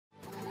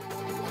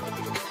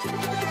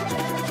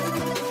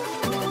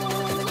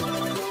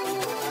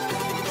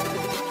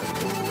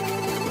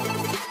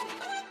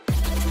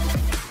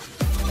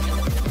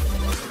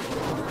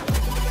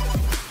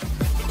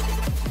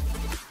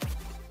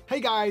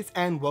guys,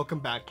 and welcome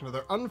back to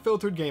another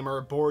Unfiltered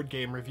Gamer board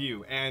game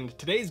review. And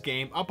today's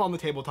game up on the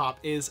tabletop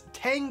is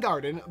Tang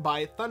Garden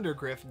by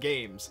Thundergriff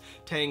Games.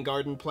 Tang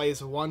Garden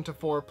plays 1 to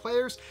 4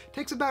 players,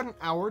 takes about an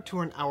hour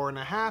to an hour and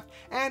a half,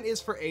 and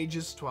is for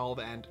ages 12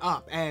 and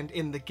up. And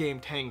in the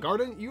game Tang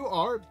Garden, you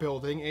are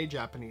building a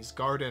Japanese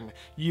garden.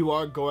 You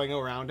are going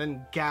around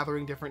and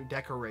gathering different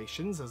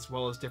decorations as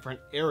well as different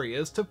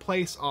areas to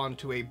place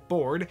onto a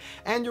board,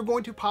 and you're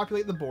going to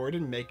populate the board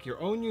and make your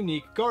own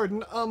unique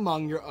garden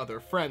among your other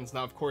friends.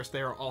 Now, of course, they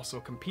are also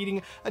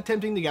competing,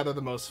 attempting to gather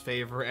the most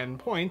favor and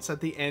points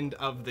at the end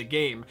of the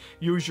game.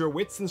 Use your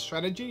wits and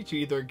strategy to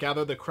either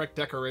gather the correct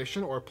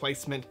decoration or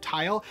placement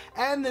tile,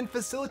 and then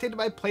facilitate it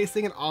by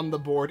placing it on the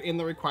board in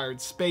the required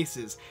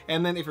spaces.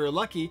 And then, if you're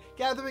lucky,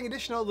 gathering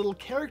additional little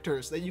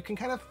characters that you can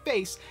kind of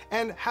face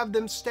and have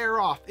them stare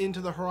off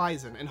into the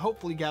horizon, and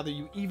hopefully gather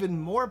you even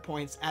more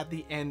points at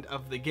the end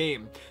of the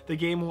game. The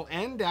game will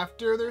end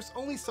after there's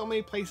only so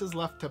many places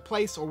left to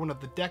place, or one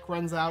of the deck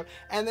runs out,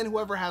 and then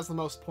whoever has the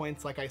most points,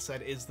 like I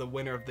said, is the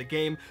winner of the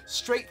game.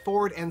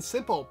 Straightforward and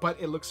simple,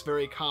 but it looks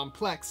very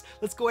complex.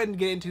 Let's go ahead and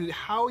get into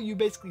how you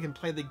basically can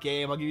play the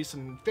game. I'll give you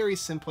some very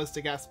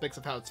simplistic aspects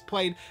of how it's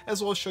played,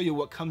 as well as show you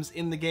what comes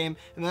in the game,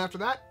 and then after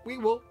that, we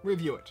will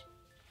review it,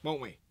 won't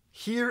we?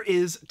 Here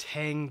is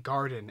Tang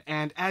Garden,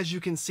 and as you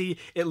can see,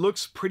 it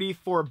looks pretty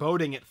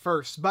foreboding at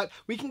first, but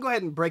we can go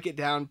ahead and break it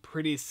down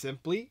pretty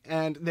simply,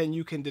 and then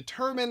you can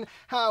determine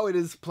how it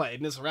is played,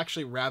 and it's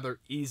actually rather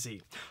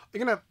easy.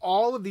 You're going to have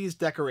all of these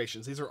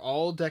decorations. These are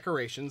all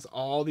decorations,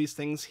 all these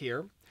things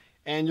here,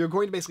 and you're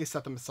going to basically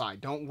set them aside.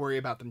 Don't worry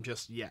about them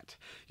just yet.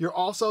 You're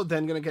also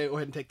then going to go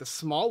ahead and take the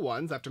small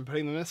ones after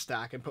putting them in a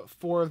stack and put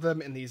 4 of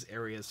them in these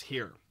areas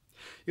here.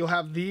 You'll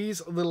have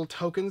these little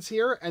tokens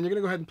here, and you're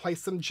going to go ahead and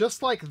place them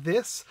just like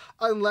this,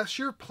 unless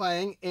you're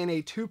playing in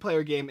a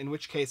 2-player game, in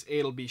which case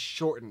it'll be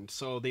shortened,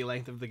 so the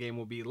length of the game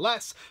will be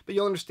less, but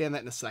you'll understand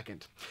that in a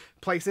second.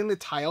 Placing the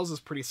tiles is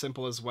pretty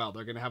simple as well.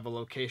 They're going to have a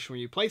location where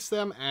you place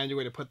them, and you're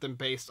going to put them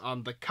based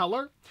on the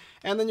color,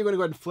 and then you're going to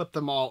go ahead and flip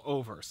them all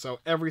over. So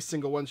every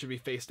single one should be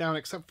face down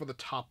except for the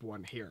top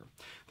one here.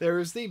 There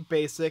is the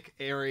basic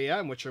area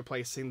in which you're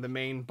placing the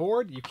main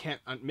board. You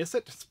can't miss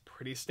it. It's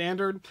pretty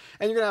standard.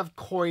 And you're going to have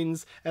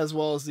coins as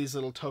well as these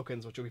little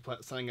tokens, which will be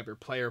setting up your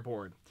player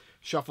board.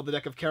 Shuffle the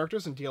deck of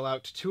characters and deal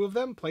out 2 of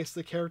them. Place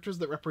the characters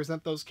that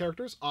represent those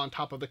characters on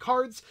top of the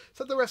cards.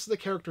 Set the rest of the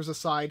characters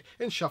aside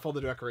and shuffle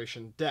the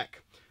decoration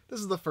deck. This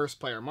is the first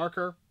player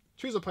marker.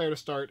 Choose a player to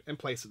start and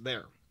place it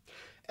there.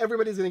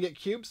 Everybody's going to get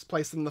cubes.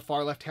 Place them in the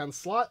far left-hand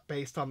slot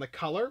based on the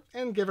color,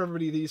 and give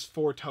everybody these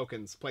 4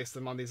 tokens. Place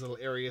them on these little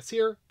areas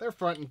here, their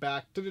front and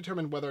back, to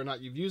determine whether or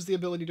not you've used the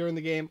ability during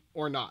the game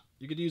or not.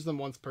 You could use them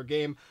once per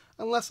game,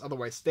 unless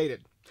otherwise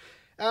stated.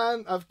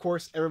 And, of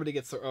course, everybody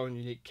gets their own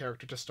unique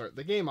character to start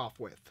the game off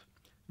with.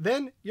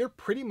 Then you're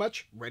pretty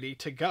much ready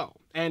to go.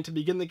 And to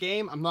begin the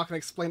game, I'm not going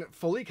to explain it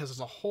fully because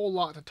there's a whole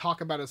lot to talk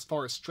about as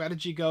far as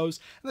strategy goes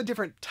and the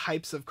different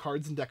types of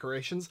cards and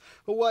decorations,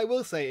 but what I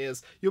will say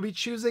is you'll be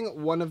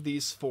choosing one of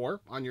these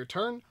 4 on your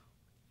turn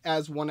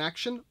as one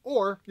action,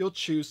 or you'll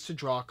choose to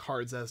draw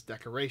cards as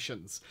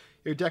decorations.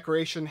 Your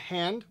decoration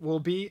hand will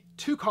be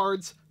 2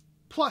 cards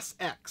plus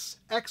X.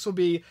 X will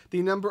be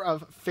the number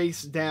of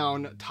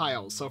face-down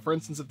tiles. So for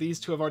instance, if these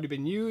 2 have already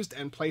been used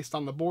and placed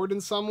on the board in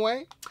some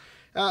way,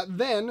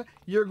 then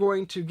you're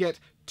going to get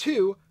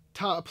 2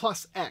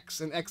 plus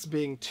X, and X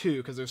being 2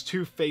 because there's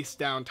 2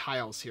 face-down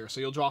tiles here. So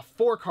you'll draw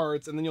 4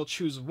 cards, and then you'll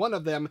choose one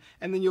of them,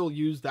 and then you'll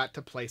use that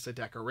to place a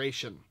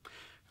decoration.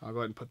 I'll go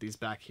ahead and put these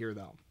back here,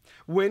 though.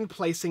 When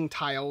placing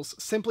tiles,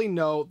 simply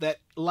know that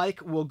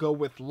like will go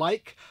with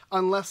like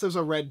unless there's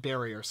a red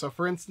barrier. So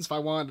for instance, if I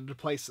wanted to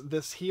place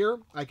this here,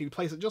 I could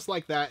place it just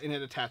like that and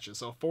it attaches.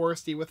 So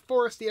foresty with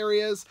foresty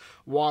areas,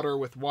 water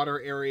with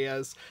water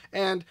areas,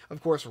 and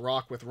of course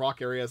rock with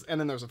rock areas, and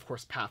then there's of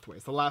course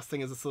pathways. The last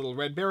thing is this little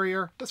red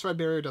barrier. This red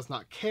barrier does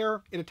not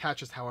care. It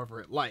attaches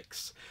however it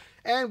likes.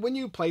 And when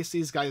you place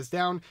these guys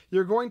down,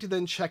 you're going to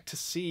then check to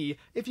see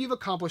if you've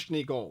accomplished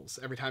any goals.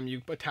 Every time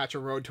you attach a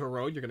road to a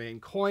road, you're going to gain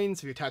coins.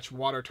 If you attach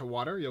water to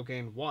water, you'll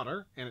gain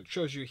water, and it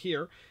shows you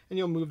here, and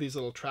you'll move these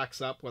little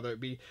tracks up, whether it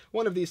be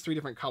one of these 3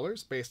 different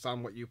colors based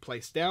on what you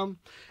place down.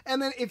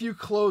 And then if you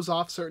close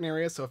off certain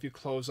areas, so if you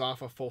close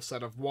off a full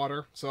set of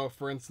water, so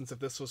for instance, if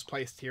this was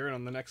placed here, and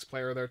on the next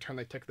player their turn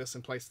they took this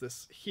and placed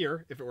this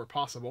here, if it were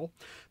possible,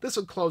 this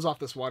would close off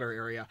this water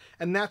area,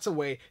 and that's a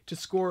way to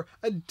score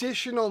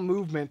additional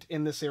movement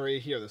in this area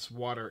here, this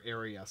water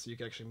area. So you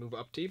can actually move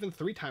up to even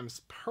 3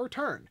 times per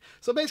turn.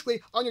 So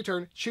basically, on your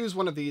turn, choose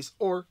one of these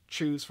or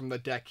choose from the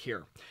deck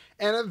here.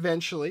 And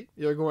eventually,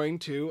 you're going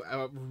to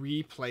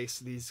replace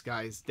these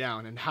guys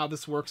down. And how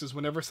this works is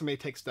whenever somebody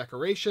takes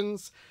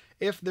decorations,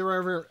 if there are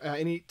ever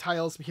any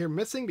tiles here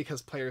missing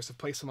because players have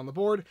placed them on the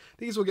board,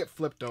 these will get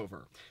flipped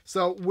over.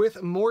 So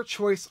with more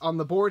choice on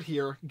the board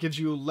here gives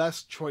you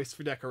less choice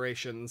for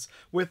decorations.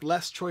 With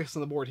less choice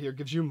on the board here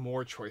gives you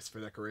more choice for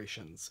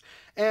decorations.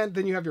 And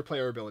then you have your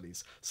player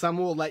abilities. Some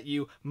will let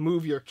you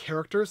move your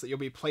characters that you'll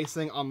be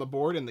placing on the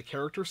board in the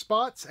character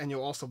spots, and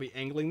you'll also be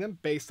angling them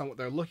based on what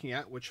they're looking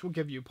at, which will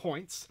give you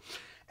points.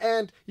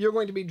 and you're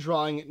going to be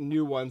drawing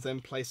new ones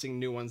and placing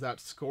new ones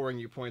out, scoring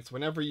you points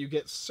whenever you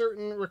get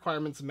certain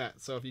requirements met.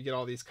 So if you get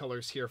all these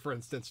colors here, for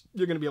instance,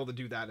 you're going to be able to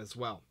do that as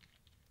well.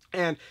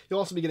 And you'll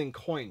also be getting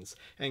coins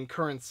and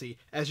currency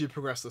as you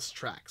progress this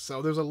track.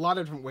 So there's a lot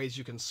of different ways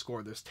you can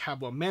score. There's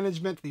tableau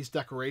management, these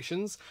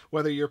decorations,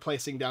 whether you're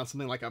placing down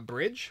something like a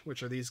bridge,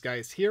 which are these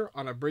guys here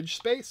on a bridge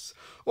space,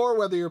 or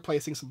whether you're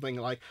placing something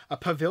like a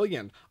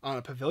pavilion on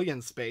a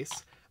pavilion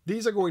space.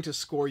 These are going to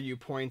score you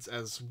points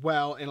as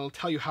well, and it'll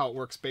tell you how it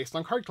works based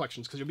on card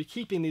collections, because you'll be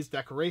keeping these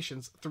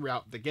decorations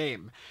throughout the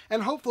game.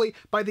 And hopefully,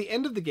 by the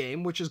end of the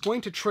game, which is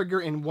going to trigger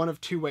in one of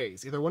two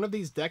ways, either one of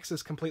these decks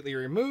is completely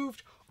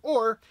removed,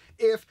 or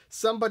if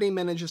somebody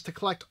manages to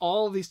collect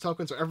all of these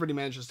tokens, or everybody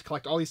manages to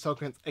collect all these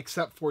tokens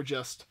except for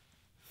just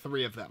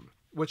 3 of them,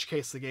 in which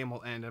case the game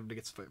will end, everybody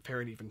gets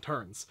fair and even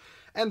turns.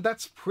 And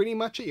that's pretty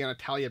much it. You're going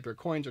to tally up your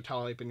coins or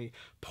tally up any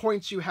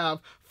points you have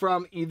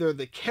from either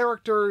the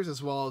characters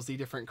as well as the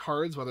different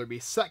cards, whether it be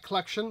set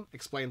collection,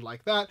 explained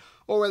like that,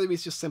 or whether it be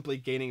just simply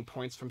gaining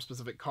points from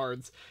specific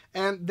cards.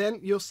 And then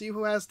you'll see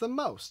who has the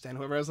most, and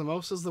whoever has the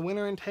most is the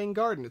winner in Tang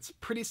Garden. It's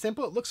pretty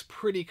simple. It looks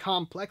pretty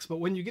complex, but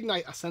when you get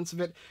a sense of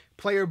it,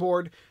 player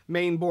board,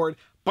 main board,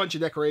 bunch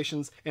of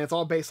decorations, and it's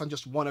all based on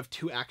just one of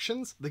 2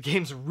 actions, the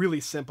game's really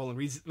simple and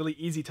really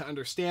easy to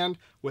understand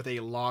with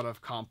a lot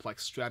of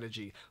complex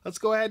strategy. Let's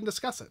go ahead and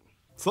discuss it.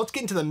 So let's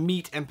get into the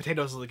meat and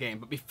potatoes of the game,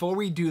 but before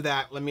we do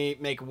that, let me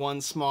make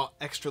one small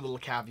extra little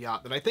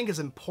caveat that I think is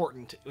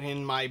important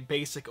in my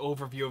basic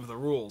overview of the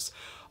rules.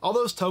 All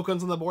those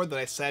tokens on the board that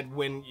I said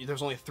when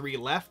there's only 3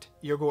 left,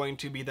 you're going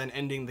to be then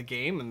ending the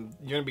game, and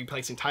you're going to be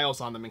placing tiles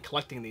on them and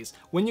collecting these.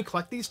 When you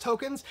collect these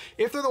tokens,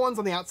 if they're the ones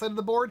on the outside of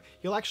the board,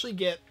 you'll actually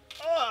get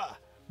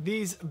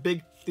these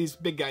big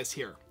guys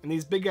here. And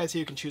these big guys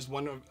here, you can choose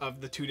one of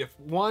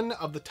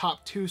the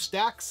top 2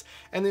 stacks,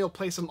 and then you'll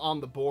place them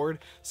on the board.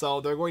 So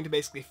they're going to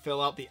basically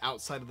fill out the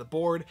outside of the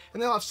board,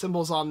 and they'll have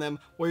symbols on them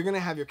where you're going to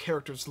have your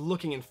characters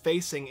looking and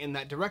facing in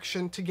that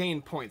direction to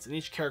gain points. And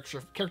each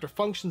character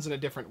functions in a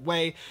different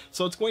way,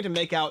 so it's going to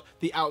make out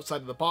the outside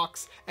of the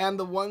box. And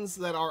the ones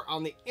that are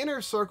on the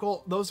inner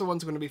circle, those are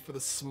ones going to be for the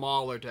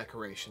smaller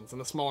decorations,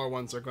 and the smaller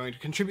ones are going to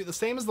contribute the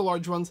same as the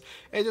large ones,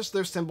 and just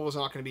their symbols are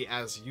not going to be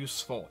as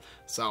useful.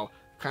 So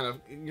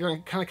you're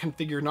going to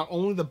configure not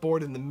only the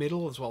board in the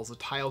middle as well as the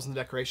tiles and the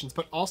decorations,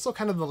 but also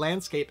kind of the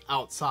landscape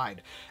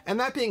outside. And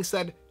that being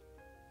said,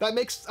 that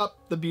makes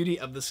up the beauty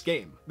of this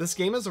game. This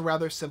game is a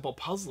rather simple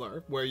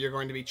puzzler where you're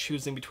going to be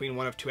choosing between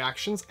one of 2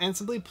 actions and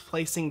simply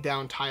placing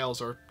down tiles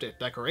or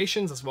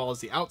decorations as well as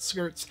the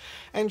outskirts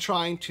and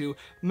trying to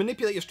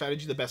manipulate your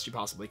strategy the best you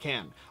possibly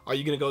can. Are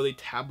you going to go the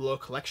tableau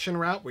collection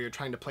route where you're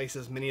trying to place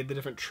as many of the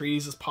different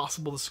trees as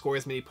possible to score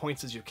as many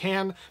points as you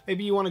can?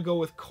 Maybe you want to go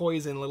with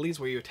kois and lilies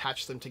where you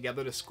attach them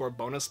together to score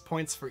bonus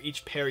points for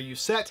each pair you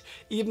set,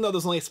 even though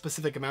there's only a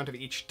specific amount of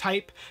each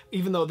type,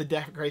 even though the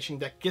decoration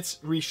deck gets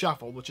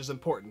reshuffled, which is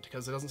important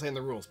because it doesn't say in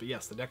the rules, but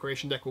yes, the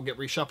decoration deck will get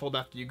reshuffled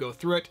after you go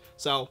through it,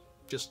 so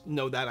just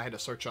know that. I had to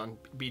search on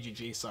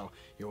BGG, so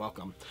you're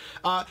welcome.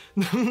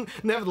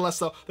 Nevertheless,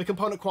 though, the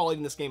component quality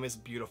in this game is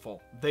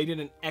beautiful. They did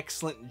an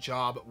excellent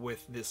job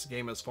with this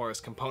game as far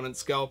as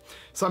components go.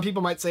 Some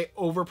people might say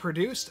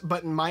overproduced,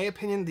 but in my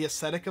opinion, the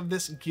aesthetic of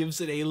this gives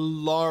it a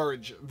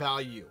large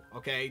value,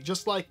 okay?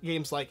 Just like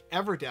games like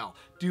Everdell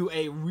do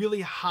a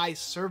really high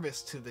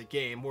service to the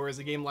game, whereas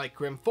a game like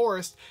Grim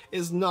Forest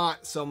is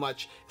not so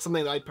much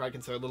something that I'd probably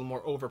consider a little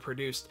more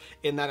overproduced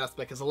in that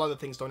aspect, because a lot of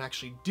things don't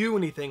actually do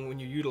anything when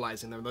you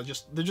utilize them.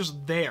 They're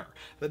just there.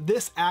 But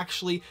this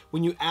actually,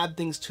 when you add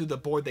things to the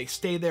board, they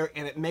stay there,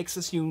 and it makes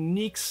this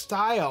unique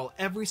style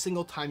every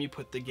single time you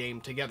put the game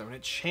together, and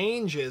it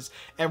changes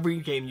every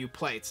game you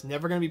play. It's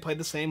never going to be played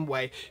the same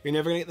way. You're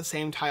never going to get the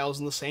same tiles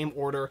in the same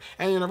order,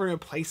 and you're never going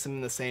to place them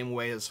in the same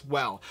way as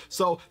well.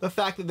 So the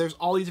fact that there's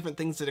all these different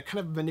things that are kind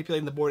of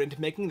manipulating the board into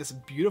making this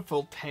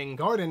beautiful Tang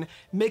Garden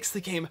makes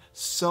the game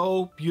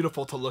so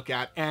beautiful to look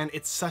at, and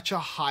it's such a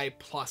high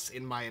plus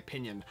in my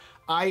opinion.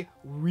 I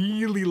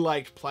really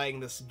liked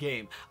playing this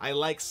game. I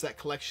like set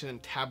collection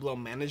and tableau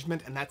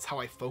management, and that's how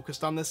I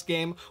focused on this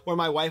game, where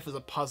my wife is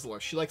a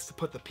puzzler. She likes to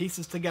put the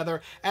pieces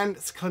together and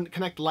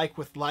connect like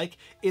with like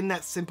in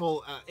that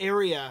simple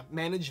area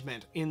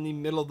management in the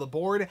middle of the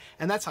board,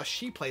 and that's how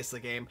she plays the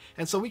game.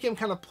 And so we can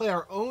kind of play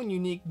our own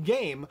unique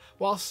game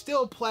while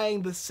still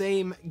playing the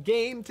same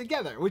game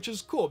together, which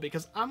is cool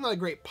because I'm not a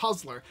great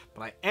puzzler,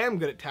 but I am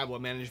good at tableau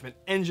management,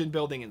 engine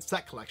building, and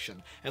set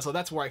collection. And so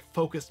that's where I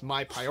focused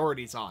my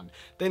priorities on.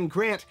 Then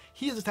Grant,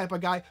 he is the type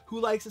of guy who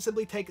likes to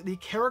simply take the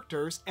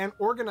characters and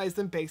organize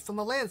them based on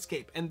the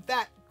landscape, and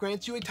that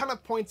grants you a ton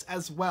of points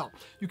as well.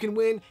 You can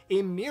win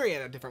a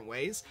myriad of different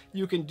ways.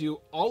 You can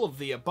do all of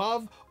the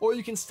above, or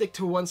you can stick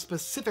to one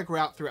specific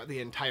route throughout the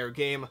entire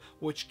game,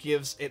 which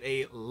gives it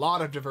a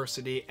lot of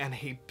diversity and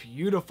a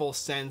beautiful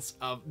sense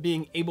of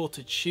being able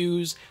to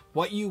choose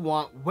what you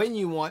want, when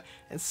you want,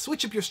 and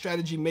switch up your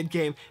strategy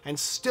mid-game and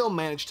still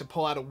manage to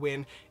pull out a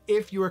win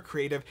if you are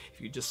creative,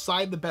 if you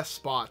decide the best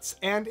spots,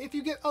 and if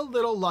you get a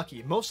little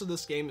lucky. Most of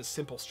this game is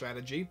simple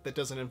strategy that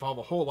doesn't involve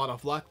a whole lot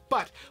of luck,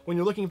 but when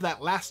you're looking for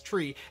that last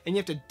tree and you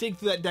have to dig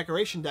through that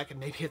decoration deck, and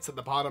maybe it's at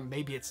the bottom,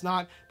 maybe it's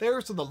not.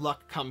 There's where the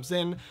luck comes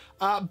in.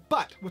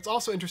 But what's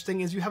also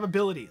interesting is you have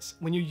abilities.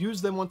 When you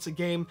use them once a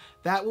game,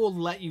 that will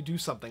let you do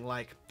something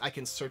like, I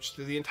can search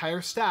through the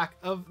entire stack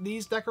of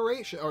these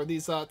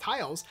these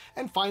tiles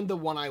and find the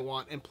one I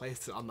want and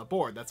place it on the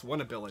board. That's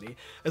one ability,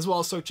 as well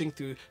as searching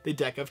through the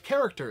deck of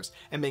characters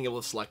and being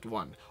able to select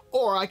one.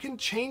 Or I can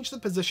change the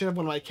position of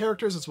one of my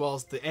characters as well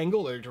as the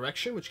angle or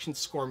direction, which can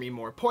score me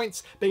more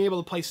points, being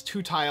able to place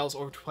 2 tiles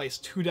or to place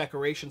 2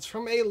 decorations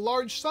from a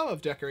large sum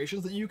of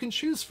decorations that you can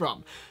choose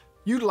from.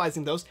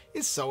 Utilizing those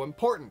is so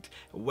important.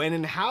 When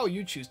and how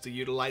you choose to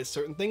utilize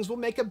certain things will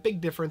make a big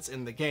difference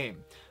in the game.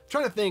 I'm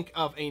trying to think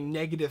of a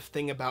negative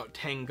thing about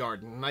Tang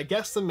Garden, and I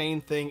guess the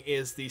main thing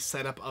is the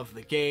setup of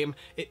the game.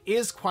 It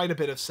is quite a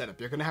bit of setup.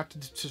 You're going to have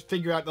to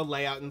figure out the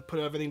layout and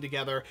put everything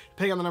together.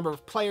 Depending on the number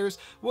of players,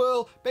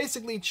 will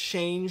basically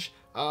change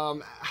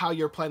how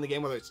you're playing the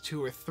game, whether it's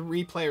 2 or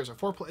 3 players or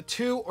 4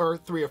 2 or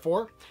 3 or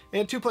 4. In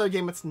a 2-player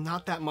game, it's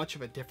not that much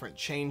of a different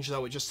change,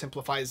 though. It just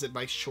simplifies it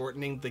by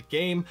shortening the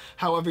game.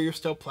 However, you're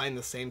still playing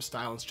the same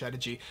style and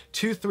strategy.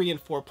 2, 3, and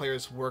 4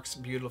 players works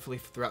beautifully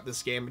throughout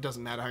this game. It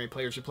doesn't matter how many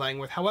players you're playing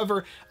with.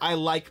 However, I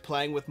like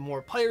playing with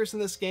more players in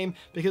this game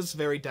because it's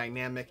very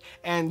dynamic,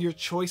 and your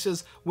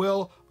choices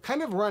will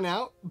kind of run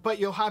out, but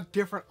you'll have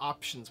different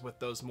options with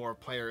those more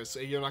players.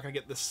 You're not going to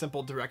get this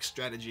simple direct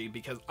strategy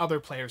because other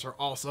players are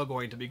also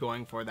going to be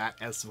going for that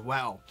as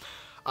well.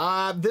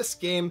 This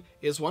game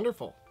is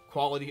wonderful.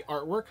 Quality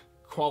artwork,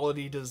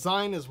 quality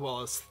design, as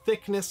well as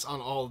thickness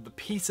on all of the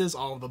pieces,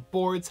 all of the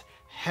boards,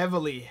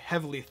 heavily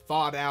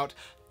thought out,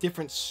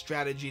 different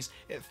strategies.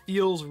 It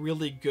feels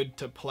really good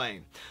to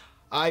play.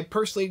 I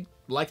personally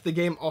like the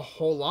game a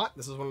whole lot.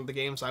 This is one of the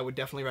games I would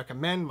definitely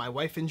recommend. My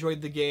wife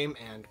enjoyed the game,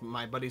 and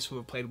my buddies who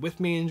have played with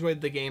me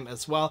enjoyed the game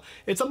as well.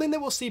 It's something that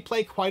we'll see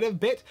play quite a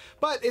bit,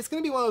 but it's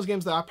going to be one of those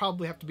games that I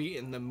probably have to be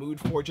in the mood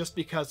for just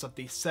because of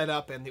the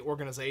setup and the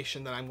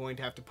organization that I'm going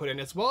to have to put in,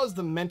 as well as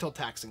the mental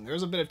taxing.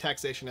 There's a bit of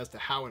taxation as to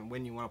how and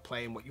when you want to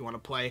play and what you want to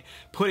play.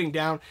 Putting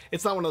down,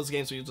 it's not one of those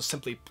games where you just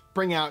simply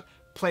bring out,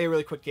 play a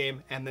really quick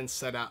game, and then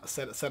set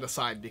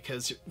aside,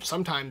 because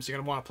sometimes you're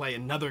going to want to play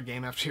another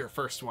game after your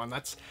first one.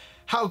 That's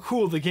how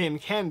cool the game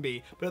can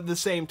be, but at the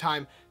same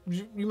time,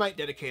 you might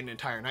dedicate an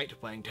entire night to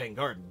playing Tang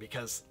Garden,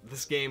 because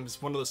this game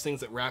is one of those things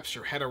that wraps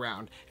your head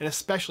around, and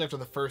especially after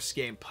the first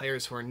game,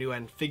 players who are new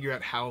and figure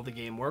out how the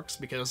game works,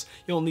 because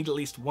you'll need at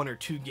least 1 or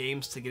 2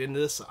 games to get into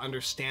this, to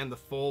understand the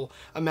full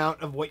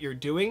amount of what you're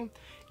doing.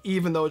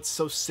 Even though it's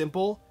so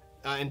simple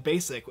and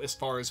basic as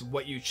far as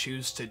what you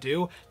choose to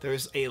do,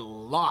 there's a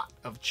lot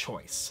of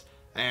choice.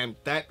 And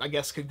that, I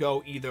guess, could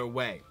go either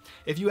way.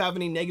 If you have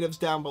any negatives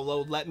down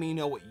below, let me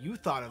know what you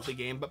thought of the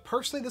game. But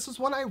personally, this is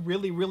one I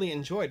really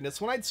enjoyed, and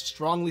it's one I'd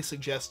strongly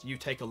suggest you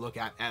take a look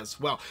at as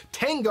well.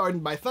 Tang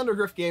Garden by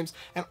Thundergriff Games,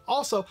 and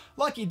also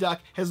Lucky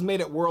Duck has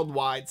made it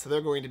worldwide, so they're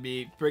going to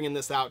be bringing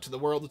this out to the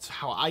world. It's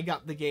how I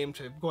got the game,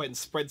 to go ahead and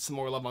spread some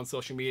more love on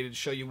social media to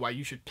show you why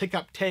you should pick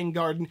up Tang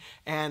Garden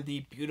and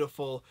the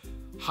beautiful,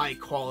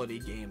 high-quality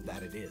game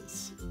that it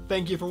is.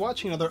 Thank you for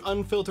watching another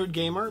Unfiltered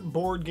Gamer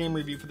board game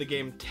review for the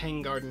game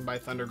Tang Garden by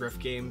Thundergriff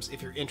Games.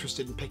 If you're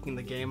interested in picking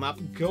the game up,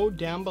 go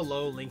down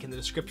below, link in the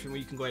description where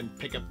you can go ahead and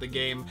pick up the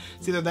game.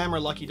 It's either them or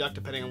Lucky Duck,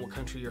 depending on what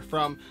country you're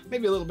from.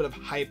 Maybe a little bit of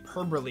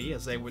hyperbole,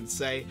 as they would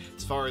say,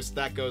 as far as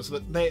that goes,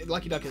 but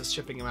Lucky Duck is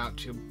shipping them out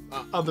to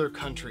other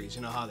countries.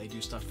 You know how they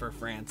do stuff for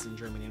France and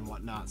Germany and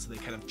whatnot, so they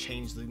kind of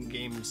change the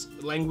game's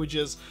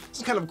languages.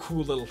 It's kind of a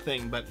cool little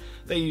thing, but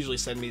they usually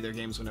send me their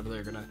games whenever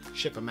they're gonna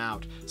ship them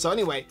out. So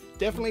anyway,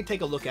 definitely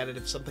take a look at it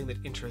if something that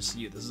interests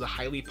you. This is a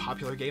highly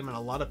popular game, and a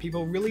lot of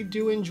people really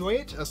do enjoy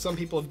it. Some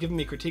people have given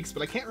me critiques,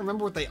 but I can't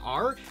remember what they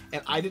are,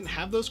 and I didn't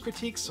have those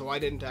critiques, so I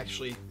didn't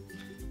actually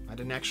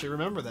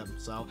remember them.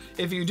 So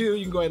if you do,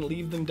 you can go ahead and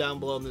leave them down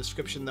below in the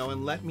description, though,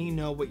 and let me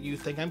know what you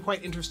think. I'm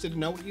quite interested to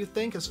know what you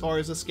think as far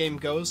as this game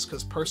goes,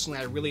 because personally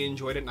I really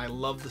enjoyed it, and I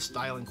love the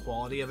style and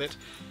quality of it.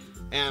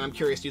 And I'm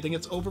curious, do you think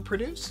it's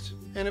overproduced?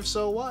 And if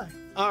so, why?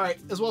 Alright,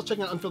 as well as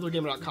checking out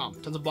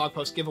unfilteredgamer.com. Tons of blog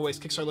posts, giveaways,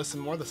 Kickstarter lists,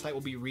 and more. The site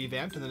will be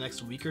revamped in the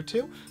next week or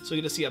 2, so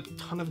you get to see a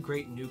ton of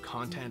great new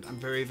content. I'm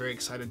very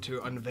excited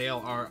to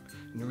unveil our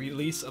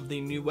release of the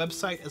new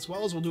website, as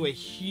well as we'll do a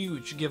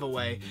huge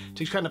giveaway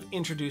to kind of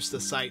introduce the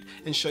site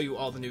and show you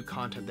all the new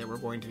content that we're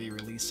going to be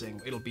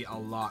releasing. It'll be a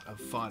lot of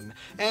fun.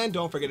 And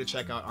don't forget to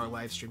check out our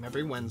live stream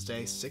every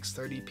Wednesday,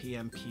 6:30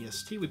 p.m.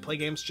 PST. We play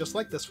games just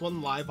like this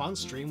one live on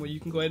stream, where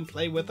you can go ahead and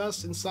play with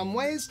us in some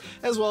ways,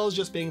 as well as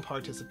just being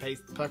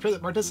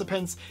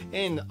participants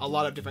in a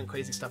lot of different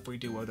crazy stuff we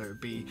do, whether it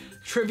be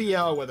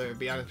trivia, or whether it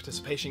be on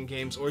participation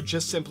games, or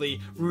just simply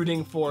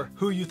rooting for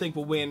who you think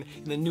will win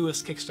in the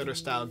newest Kickstarter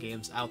style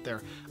games out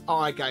there.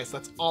 Alright guys,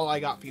 that's all I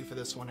got for you for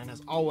this one, and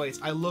as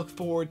always, I look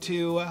forward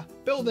to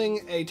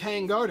building a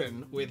Tang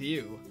Garden with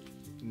you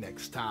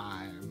next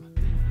time.